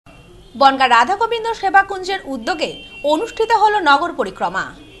বনগাঁ রাধাগোবিন্দ সেবাকুঞ্জের উদ্যোগে অনুষ্ঠিত হলো নগর পরিক্রমা।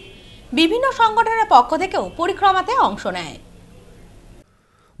 বিভিন্ন সংগঠনের পক্ষ থেকেও পরিক্রমাতে অংশ নেয়।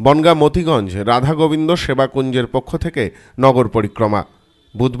 বনগাঁ মতিগঞ্জ রাধাগোবিন্দ সেবাকুঞ্জের পক্ষ থেকে নগর পরিক্রমা।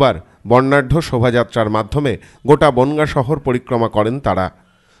 বুধবার বর্ণাঢ্য শোভাযাত্রার মাধ্যমে গোটা বনগাঁ শহর পরিক্রমা করেন তারা।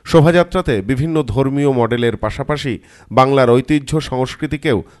 শোভাযাত্রাতে বিভিন্ন ধর্মীয় মডেলের পাশাপাশি বাংলার ঐতিহ্য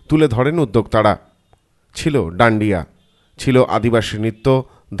সংস্কৃতিকেও তুলে ধরেন উদ্যোক্তারা। ছিল ডান্ডিয়া, ছিল আদিবাসী নৃত্য,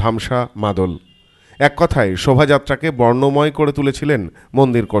 ধামসা, মাদল। এক কথায় শোভাযাত্রাকে বর্ণময় করে তুলেছিলেন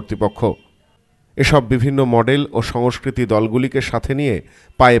মন্দির কর্তৃপক্ষ। এসব বিভিন্ন মডেল ও সংস্কৃতি দলগুলিকে সাথে নিয়ে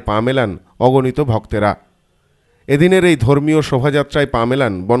পায়ে পা মেলান অগণিত ভক্তেরা। এদিনের এই ধর্মীয় শোভাযাত্রায় পা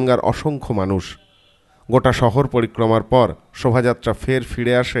মেলান বনগাঁর অসংখ্য মানুষ। গোটা শহর পরিক্রমার পর শোভাযাত্রা ফের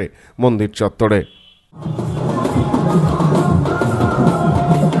ফিরে আসে মন্দির চত্বরে।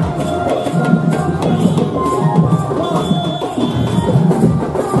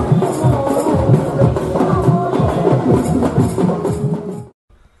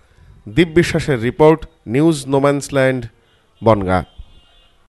 দীপ বিশ্বাসের রিপোর্ট, নিউজ নোম্যান্সল্যান্ড, বনগাঁ।